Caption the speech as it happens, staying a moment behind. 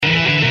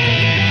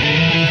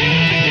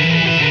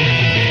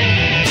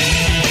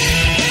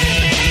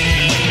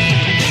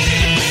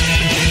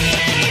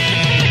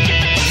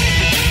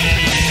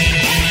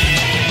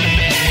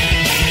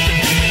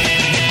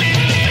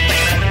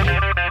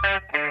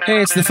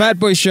Hey, it's the Fat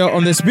Boy Show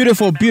on this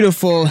beautiful,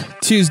 beautiful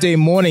Tuesday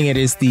morning. It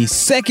is the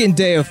second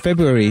day of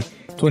February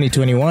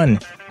 2021.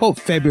 Hope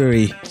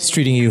February is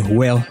treating you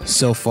well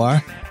so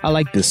far. I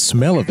like the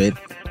smell of it.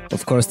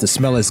 Of course, the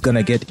smell is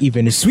gonna get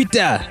even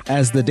sweeter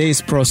as the days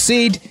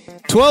proceed.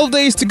 12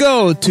 days to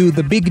go to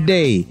the big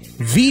day,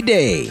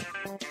 V-Day,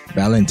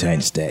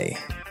 Valentine's Day.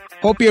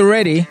 Hope you're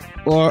ready.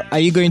 Or are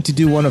you going to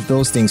do one of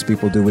those things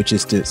people do, which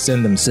is to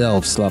send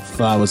themselves love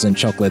flowers and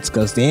chocolates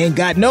because they ain't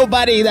got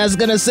nobody that's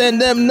going to send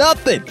them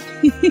nothing?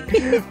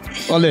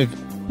 Olive,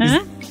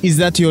 is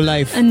that your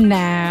life?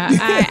 No.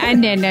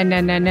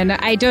 No.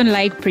 I don't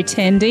like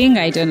pretending.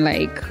 I don't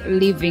like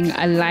living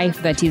a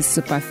life that is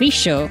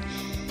superficial.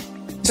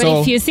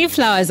 But if you see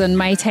flowers on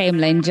my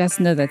timeline,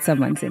 just know that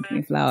someone sent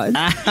me flowers.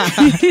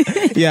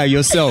 Yeah,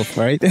 yourself,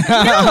 right?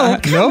 No,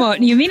 come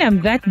on. You mean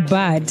I'm that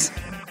bad?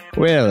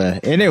 Well,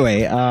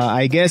 anyway,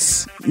 I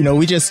guess,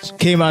 we just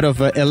came out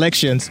of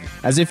elections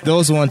as if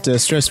those weren't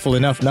stressful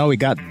enough. Now we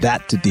got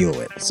that to deal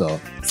with. So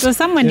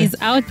someone is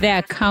out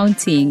there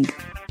counting.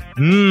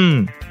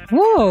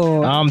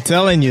 Whoa. I'm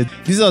telling you,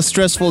 these are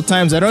stressful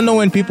times. I don't know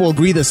when people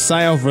breathe a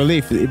sigh of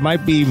relief. It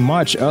might be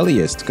March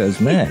earliest because,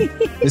 man,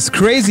 it's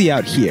crazy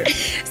out here.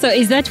 So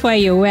is that why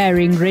you're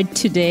wearing red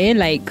today?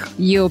 Like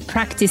you're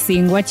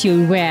practicing what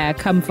you'll wear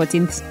come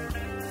 14th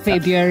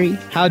February.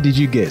 How did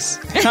you guess?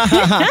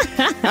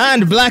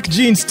 And black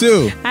jeans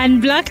too.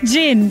 And black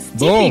jeans.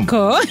 Boom.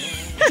 Typical.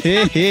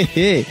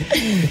 Hey.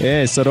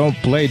 Yeah, so don't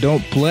play.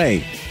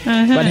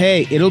 But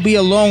hey, it'll be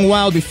a long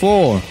while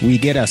before we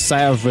get a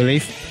sigh of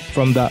relief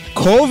from the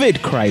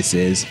COVID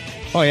crisis.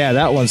 Oh yeah,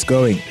 that one's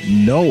going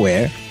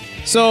nowhere.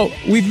 So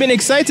we've been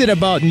excited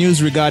about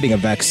news regarding a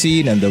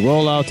vaccine and the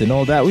rollout and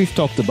all that. We've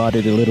talked about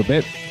it a little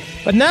bit.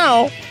 But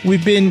now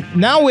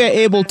we're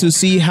able to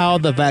see how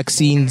the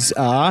vaccines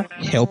are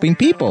helping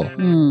people.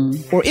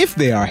 Or if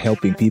they are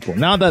helping people,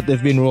 now that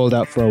they've been rolled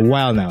out for a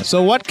while now.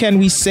 So what can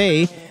we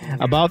say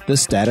about the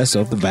status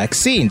of the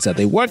vaccines? Are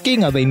they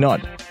working? Are they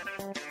not?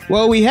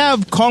 Well, we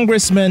have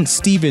Congressman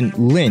Stephen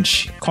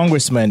Lynch,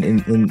 congressman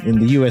in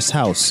the U.S.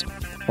 House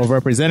of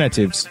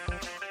Representatives.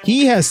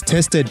 He has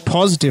tested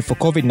positive for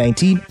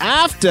COVID-19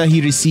 after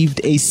he received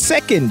a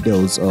second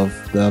dose of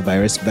the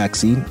virus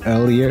vaccine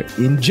earlier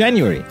in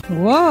January.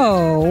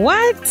 Whoa,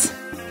 what?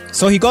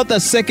 So he got the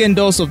second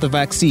dose of the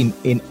vaccine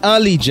in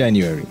early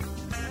January.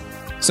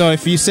 So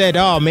if you said,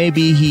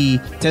 maybe he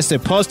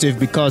tested positive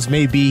because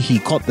maybe he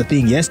caught the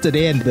thing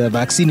yesterday and the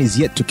vaccine is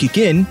yet to kick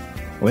in,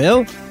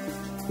 well,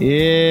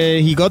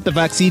 he got the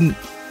vaccine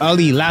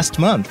early last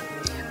month.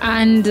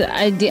 And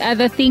the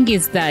other thing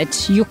is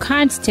that you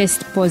can't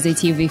test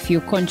positive if you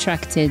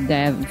contracted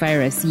the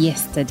virus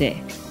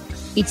yesterday.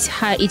 It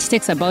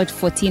takes about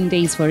 14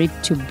 days for it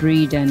to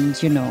breed and,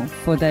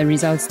 for the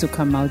results to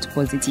come out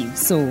positive.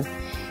 So,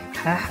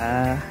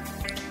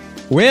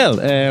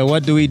 Well,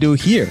 what do we do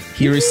here?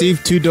 He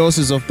received 2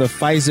 doses of the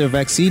Pfizer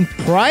vaccine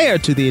prior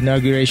to the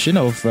inauguration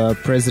of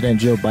President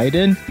Joe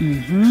Biden.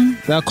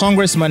 The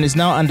congressman is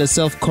now under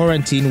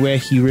self-quarantine where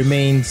he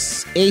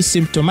remains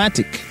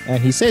asymptomatic,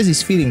 and he says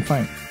he's feeling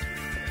fine.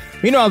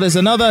 Meanwhile, there's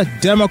another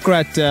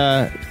Democrat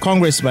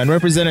congressman,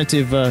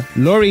 Representative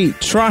Lori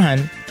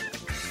Trahan,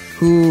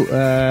 who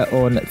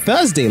on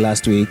Thursday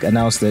last week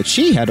announced that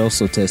she had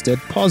also tested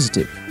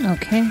positive.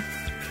 Okay.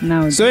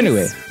 Now. So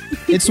anyway,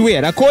 it's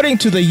weird. According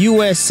to the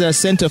U.S.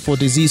 Center for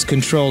Disease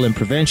Control and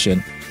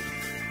Prevention,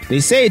 they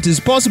say it is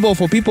possible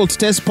for people to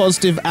test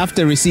positive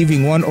after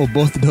receiving one or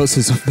both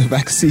doses of the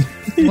vaccine.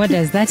 What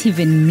does that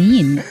even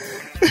mean?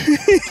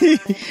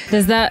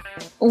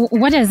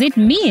 What does it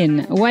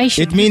mean? Why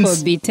should people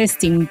be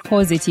testing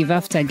positive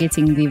after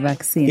getting the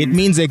vaccine? It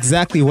means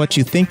exactly what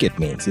you think it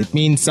means. It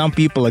means some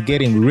people are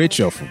getting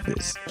rich off of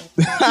this.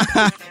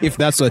 If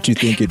that's what you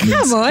think it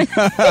means. Come on.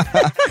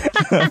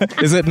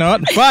 Is it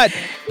not? But,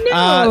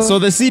 no. So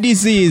the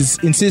CDC is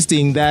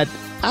insisting that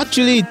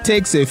actually it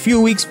takes a few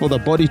weeks for the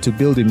body to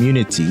build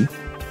immunity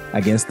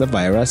against the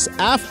virus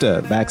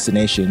after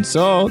vaccination.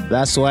 So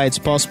that's why it's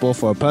possible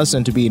for a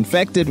person to be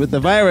infected with the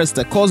virus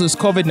that causes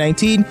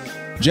COVID-19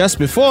 just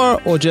before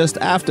or just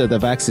after the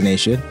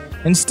vaccination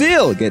and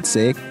still get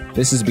sick.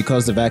 This is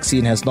because the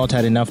vaccine has not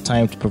had enough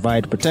time to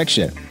provide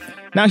protection.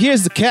 Now,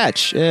 here's the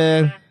catch.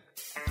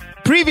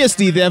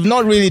 Previously, they have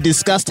not really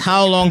discussed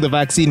how long the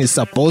vaccine is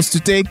supposed to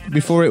take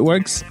before it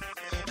works.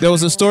 There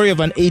was a story of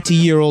an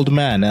 80-year-old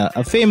man,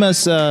 a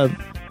famous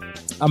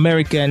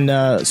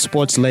American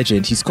sports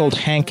legend. He's called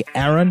Hank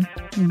Aaron.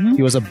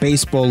 He was a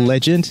baseball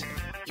legend.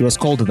 He was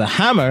called the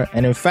Hammer,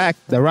 and in fact,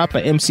 the rapper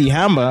MC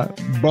Hammer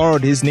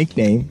borrowed his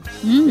nickname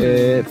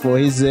for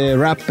his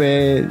rap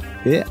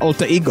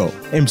alter ego,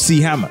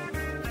 MC Hammer.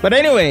 But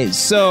anyway,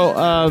 so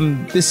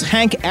this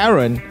Hank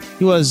Aaron,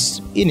 he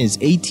was in his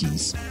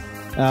 80s.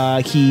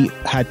 He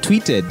had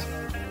tweeted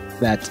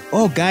that,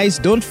 guys,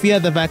 don't fear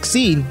the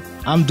vaccine.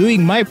 I'm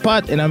doing my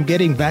part and I'm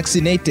getting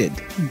vaccinated.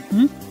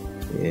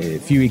 A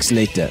few weeks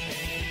later.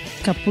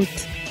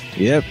 Kaput.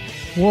 Yep.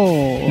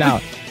 Whoa.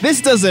 Now, this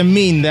doesn't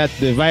mean that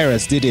the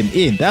virus did him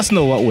in. That's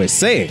not what we're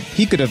saying.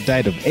 He could have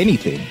died of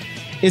anything.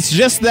 It's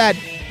just that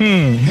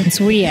It's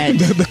weird.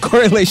 The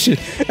correlation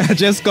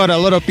just got a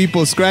lot of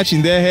people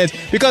scratching their heads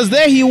because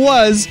there he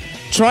was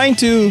trying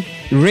to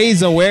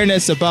raise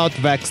awareness about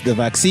the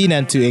vaccine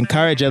and to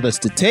encourage others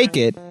to take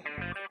it.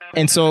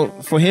 And so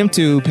for him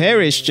to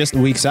perish just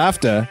weeks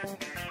after,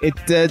 it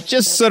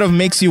just sort of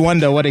makes you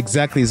wonder what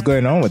exactly is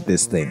going on with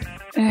this thing.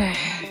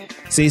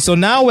 See, so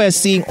now we're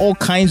seeing all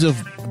kinds of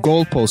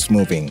goalposts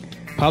moving.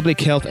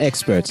 Public health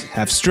experts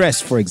have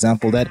stressed, for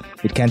example, that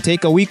it can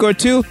take a week or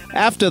two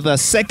after the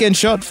second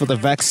shot for the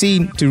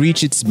vaccine to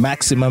reach its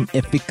maximum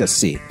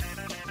efficacy.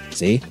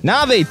 See,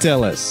 now they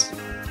tell us.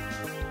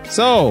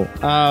 So,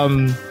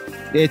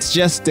 it's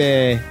just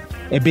a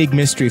big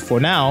mystery for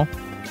now.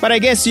 But I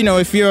guess,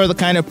 if you're the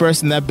kind of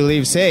person that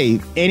believes, hey,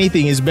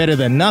 anything is better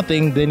than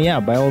nothing, then yeah,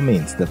 by all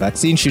means, the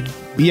vaccine should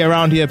be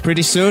around here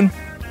pretty soon.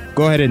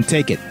 Go ahead and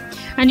take it.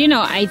 And,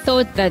 I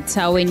thought that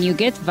when you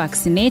get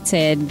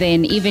vaccinated,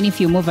 then even if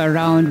you move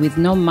around with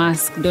no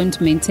mask, don't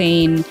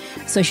maintain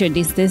social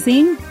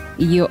distancing,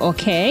 you're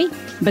okay.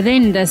 But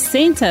then the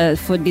Center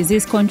for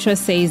Disease Control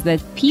says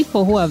that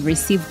people who have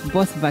received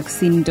both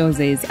vaccine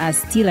doses are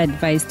still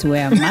advised to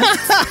wear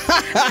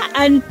masks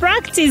and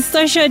practice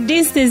social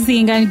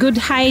distancing and good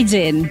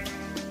hygiene.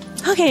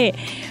 Okay,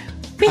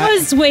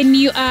 because when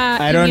you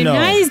are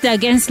immunized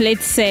against,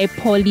 let's say,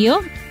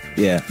 polio,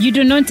 you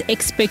do not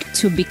expect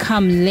to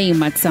become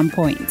lame at some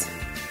point.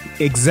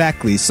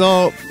 Exactly.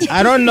 So,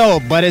 I don't know,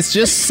 but it's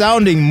just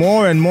sounding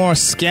more and more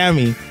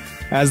scammy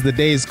as the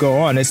days go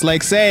on. It's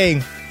like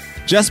saying,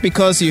 just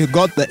because you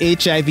got the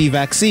HIV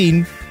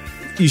vaccine,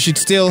 you should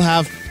still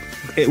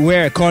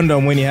wear a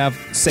condom when you have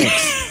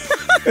sex.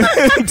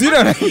 Do you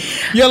know what I mean?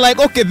 You're like,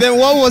 okay, then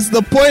what was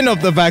the point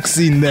of the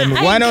vaccine then?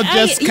 Why not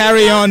just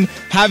carry on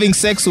having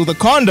sex with a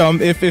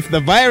condom if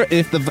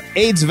the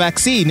AIDS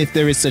vaccine, if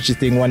there is such a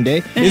thing one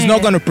day, is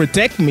not going to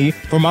protect me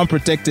from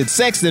unprotected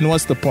sex, then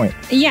what's the point?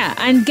 Yeah,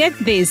 and get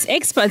this,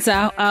 experts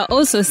are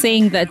also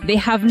saying that they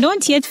have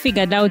not yet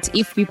figured out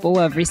if people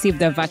who have received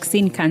the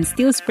vaccine can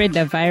still spread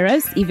the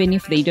virus even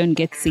if they don't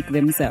get sick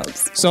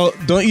themselves. So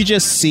don't you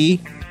just see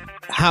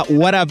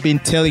what I've been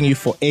telling you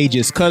for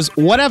ages? Because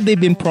what have they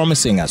been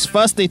promising us?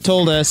 First, they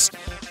told us,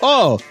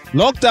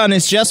 lockdown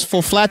is just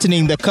for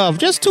flattening the curve.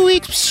 Just 2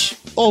 weeks,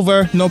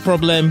 over, no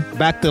problem,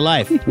 back to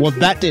life. Well,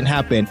 that didn't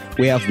happen.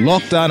 We have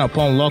lockdown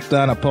upon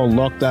lockdown upon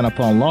lockdown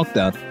upon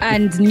lockdown.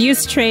 And new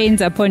strains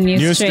upon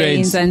new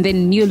strains, and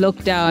then new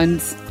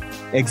lockdowns.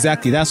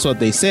 Exactly, that's what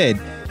they said.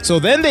 So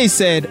then they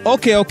said,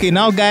 okay,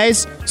 now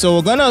guys, so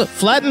we're going to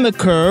flatten the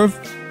curve,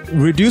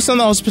 reduce on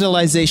the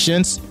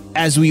hospitalizations,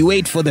 as we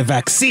wait for the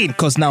vaccine,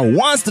 because now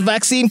once the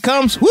vaccine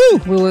comes, we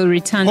will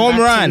return home back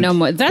run. To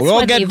normal. That's we'll all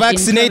what get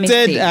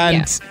vaccinated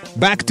and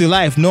back to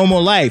life,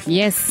 normal life.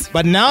 Yes.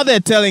 But now they're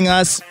telling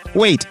us,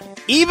 wait,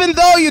 even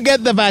though you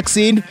get the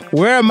vaccine,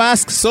 wear a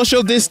mask,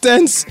 social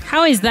distance.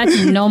 How is that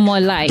normal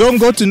life? Don't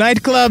go to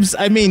nightclubs.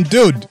 I mean,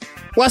 dude,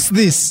 what's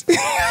this?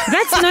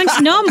 That's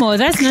not normal.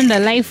 That's not the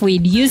life we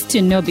used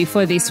to know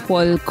before this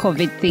whole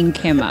COVID thing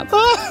came up.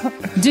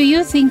 Do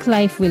you think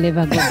life will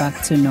ever go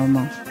back to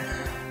normal?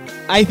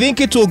 I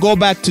think it will go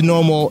back to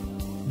normal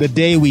the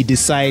day we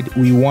decide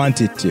we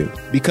want it to.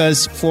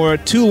 Because for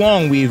too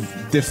long, we've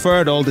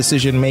deferred all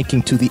decision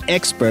making to the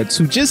experts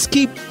who just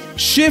keep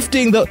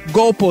shifting the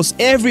goalposts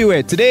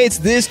everywhere. Today it's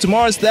this,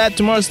 tomorrow it's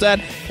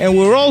that, and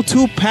we're all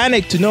too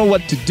panicked to know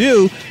what to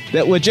do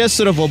that we're just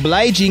sort of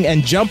obliging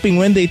and jumping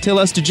when they tell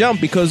us to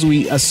jump because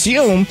we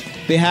assume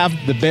they have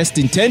the best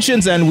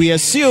intentions and we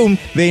assume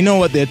they know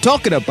what they're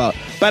talking about.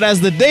 But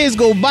as the days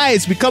go by,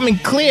 it's becoming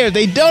clear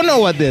they don't know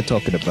what they're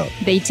talking about.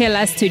 They tell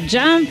us to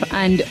jump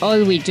and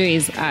all we do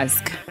is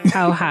ask,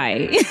 how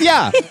high?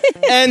 Yeah.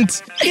 And,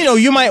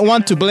 you might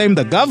want to blame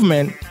the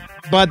government,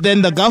 but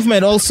then the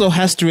government also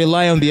has to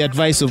rely on the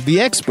advice of the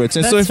experts.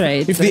 And That's so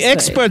right. if the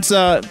experts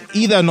are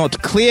either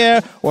not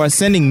clear or are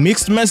sending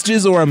mixed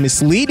messages or are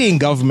misleading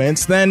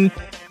governments, then,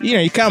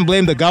 you can't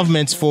blame the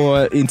governments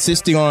for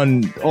insisting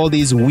on all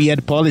these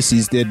weird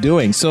policies they're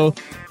doing. So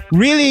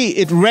really,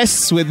 it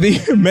rests with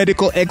the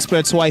medical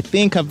experts who I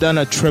think have done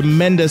a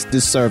tremendous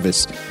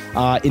disservice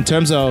in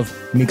terms of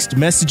mixed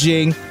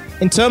messaging,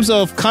 in terms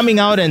of coming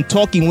out and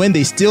talking when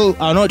they still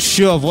are not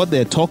sure of what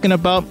they're talking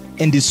about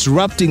and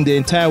disrupting the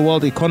entire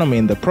world economy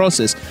in the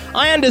process.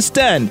 I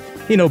understand,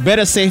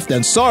 better safe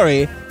than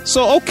sorry.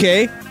 So,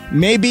 okay,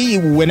 maybe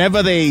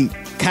whenever they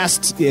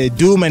cast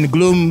doom and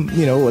gloom,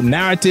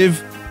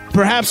 narrative,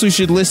 perhaps we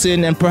should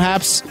listen and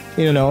perhaps,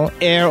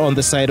 err on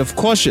the side of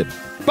caution.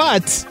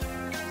 But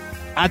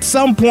at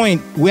some point,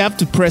 we have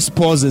to press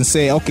pause and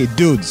say, okay,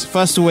 dudes,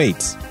 first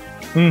wait.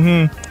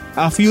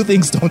 A few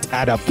things don't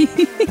add up.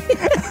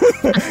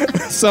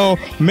 So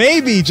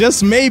maybe,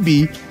 just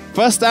maybe,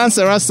 first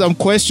answer us some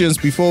questions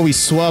before we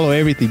swallow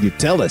everything you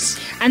tell us.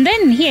 And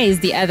then here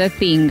is the other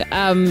thing.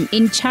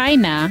 In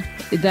China,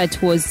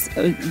 that was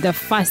the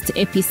first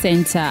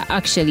epicenter,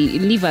 actually,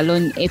 leave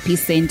alone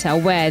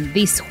epicenter, where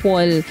this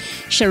whole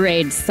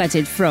charade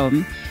started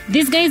from.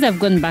 These guys have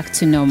gone back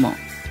to normal.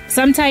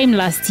 Sometime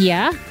last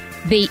year,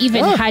 They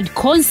even had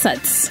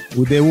concerts.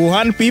 The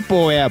Wuhan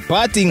people were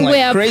partying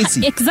like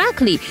crazy.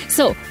 Exactly.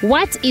 So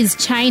what is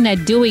China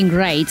doing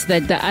right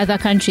that the other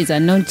countries are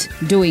not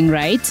doing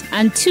right?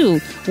 And two,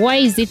 why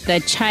is it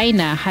that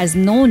China has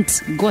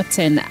not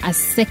gotten a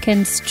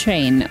second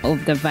strain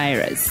of the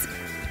virus?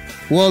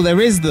 Well,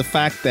 there is the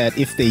fact that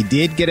if they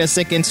did get a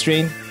second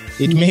strain,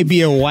 it may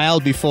be a while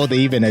before they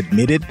even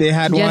admitted they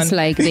had one. Just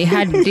like they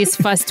had this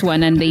first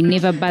one and they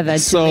never bothered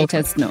to let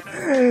us know.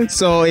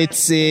 So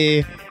it's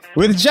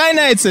with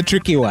China, it's a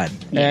tricky one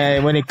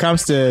when it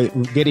comes to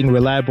getting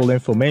reliable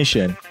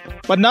information.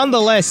 But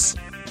nonetheless,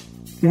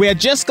 we're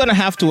just going to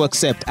have to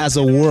accept as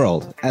a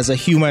world, as a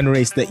human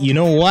race, that you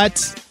know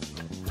what?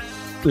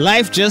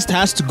 Life just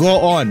has to go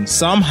on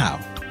somehow.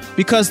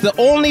 Because the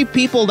only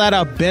people that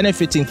are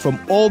benefiting from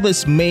all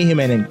this mayhem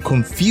and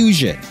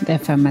confusion,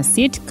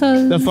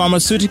 the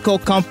pharmaceutical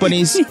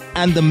companies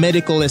and the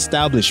medical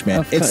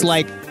establishment. It's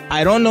like,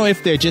 I don't know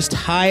if they're just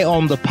high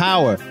on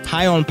power.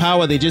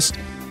 They just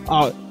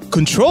are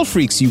control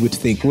freaks, you would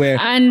think, where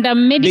and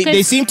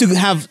they seem to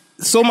have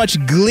so much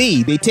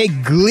glee. They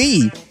take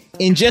glee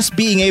in just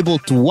being able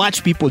to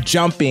watch people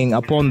jumping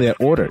upon their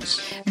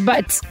orders.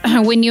 But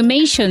when you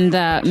mention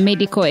the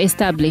medical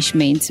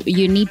establishment,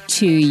 you need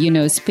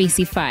to,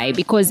 specify,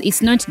 because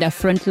it's not the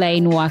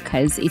frontline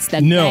workers. It's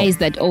the guys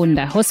that own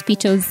the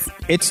hospitals.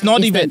 It's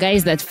even the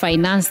guys that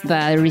finance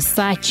the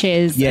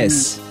researchers.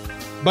 Yes.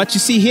 But you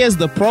see, here's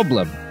the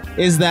problem,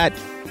 is that,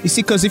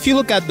 because if you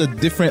look at the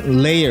different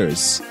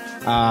layers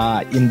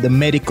in the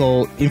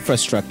medical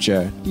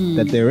infrastructure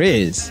that there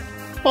is,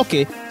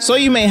 okay, so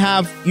you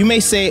may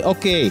say,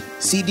 okay,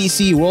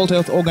 CDC, World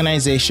Health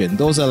Organization,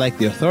 those are like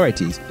the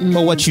authorities.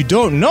 But what you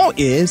don't know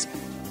is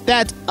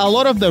that a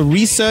lot of the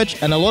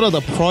research and a lot of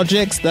the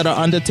projects that are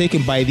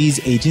undertaken by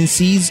these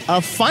agencies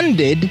are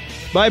funded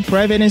by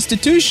private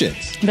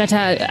institutions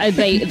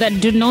that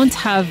do not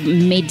have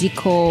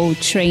medical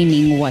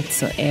training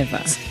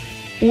whatsoever.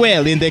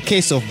 Well, in the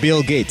case of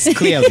Bill Gates,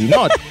 clearly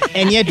not.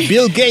 And yet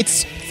Bill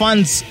Gates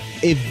funds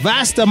a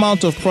vast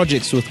amount of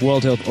projects with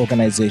World Health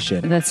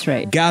Organization. That's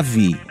right.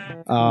 Gavi,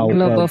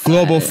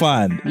 Global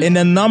Fund, and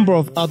a number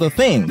of other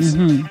things.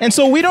 And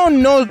so we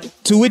don't know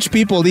to which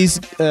people these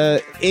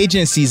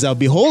agencies are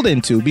beholden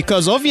to,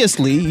 because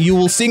obviously you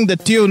will sing the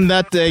tune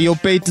that you're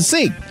paid to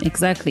sing.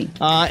 Exactly.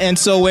 And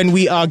so when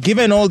we are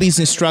given all these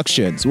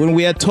instructions, when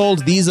we are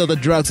told these are the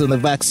drugs and the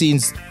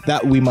vaccines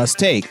that we must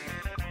take,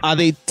 are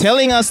they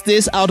telling us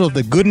this out of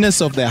the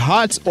goodness of their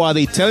hearts, or are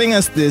they telling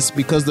us this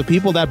because the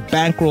people that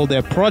bankroll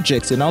their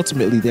projects and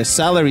ultimately their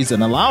salaries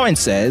and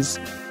allowances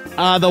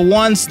are the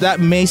ones that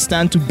may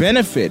stand to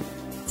benefit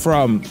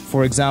from,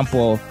 for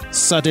example,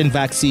 certain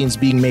vaccines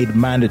being made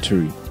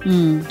mandatory?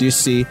 Do you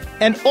see?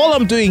 And all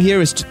I'm doing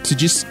here is to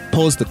just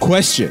pose the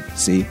question,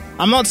 see?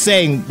 I'm not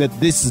saying that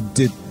this is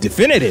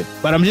definitive,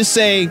 but I'm just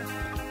saying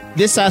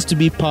this has to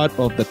be part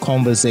of the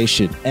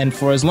conversation. And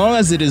for as long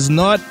as it is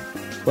not,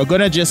 we're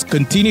going to just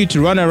continue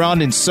to run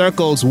around in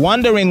circles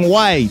wondering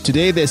why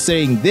today they're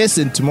saying this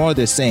and tomorrow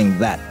they're saying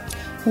that.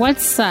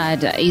 What's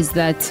sad is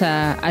that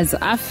as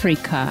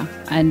Africa,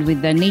 and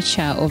with the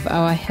nature of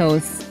our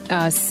health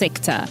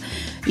sector,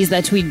 is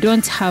that we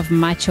don't have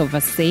much of a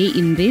say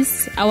in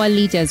this. Our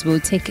leaders will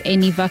take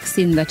any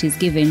vaccine that is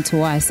given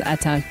to us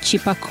at a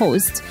cheaper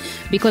cost,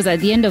 because at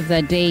the end of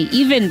the day,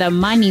 even the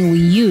money we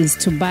use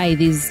to buy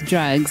these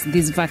drugs,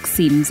 these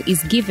vaccines,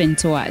 is given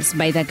to us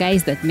by the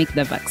guys that make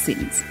the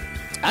vaccines.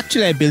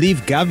 Actually, I believe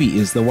Gavi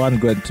is the one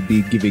going to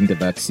be giving the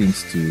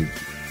vaccines to...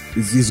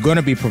 He's going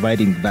to be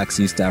providing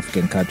vaccines to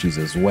African countries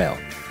as well.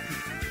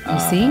 You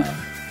see?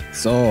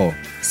 So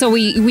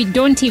we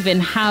don't even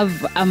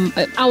have...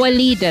 our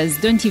leaders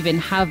don't even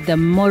have the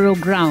moral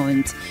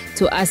ground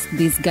to ask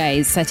these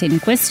guys certain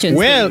questions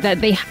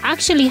that they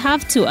actually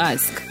have to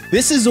ask.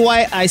 This is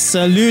why I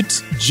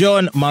salute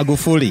John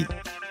Magufuli.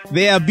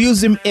 They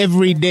abuse him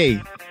every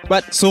day.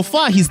 But so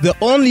far, he's the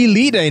only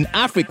leader in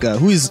Africa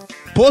who is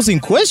posing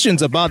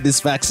questions about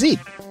this vaccine.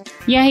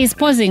 Yeah, he's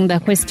posing the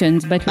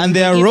questions, but when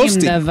they are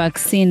roasting him the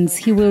vaccines,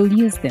 he will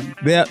use them.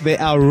 They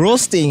are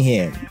roasting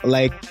him,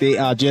 like they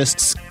are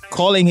just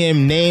calling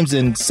him names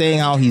and saying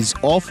how he's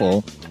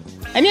awful.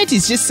 And yet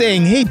he's just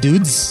saying, hey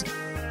dudes,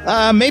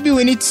 maybe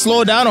we need to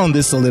slow down on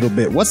this a little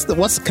bit.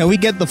 Can we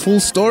get the full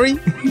story?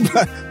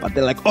 But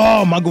they're like,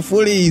 oh,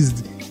 Magufuli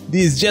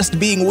is just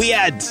being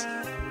weird.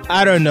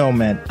 I don't know,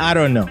 man. I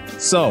don't know.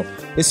 So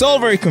it's all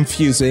very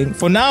confusing.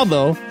 For now,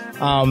 though,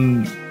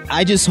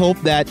 I just hope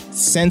that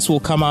sense will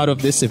come out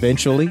of this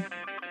eventually,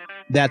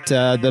 that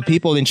the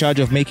people in charge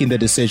of making the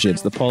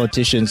decisions, the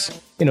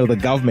politicians, the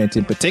government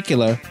in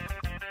particular,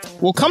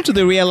 will come to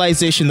the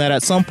realization that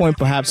at some point,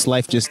 perhaps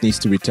life just needs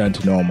to return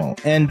to normal.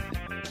 And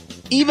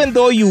even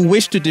though you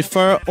wish to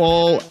defer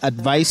all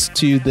advice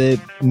to the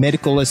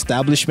medical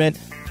establishment,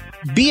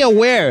 be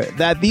aware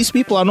that these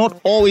people are not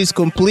always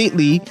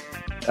completely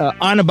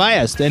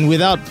unbiased and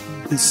without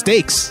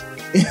stakes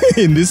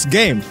in this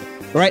game.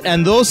 Right,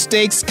 and those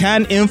stakes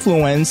can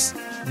influence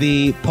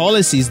the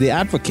policies they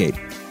advocate.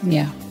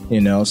 Yeah.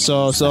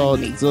 So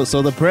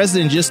the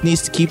president just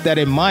needs to keep that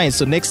in mind.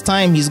 So next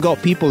time he's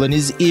got people in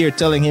his ear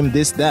telling him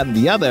this, that, and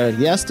the other,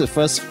 he has to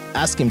first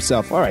ask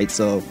himself, all right,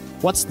 so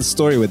what's the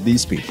story with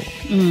these people?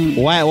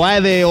 Why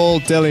are they all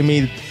telling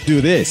me to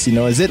do this?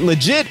 Is it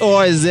legit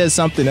or is there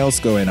something else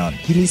going on?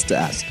 He needs to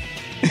ask.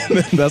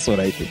 That's what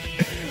I think.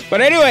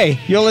 But anyway,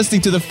 you're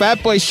listening to the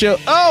Fat Boy Show.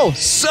 Oh,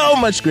 so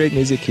much great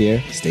music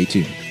here. Stay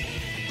tuned.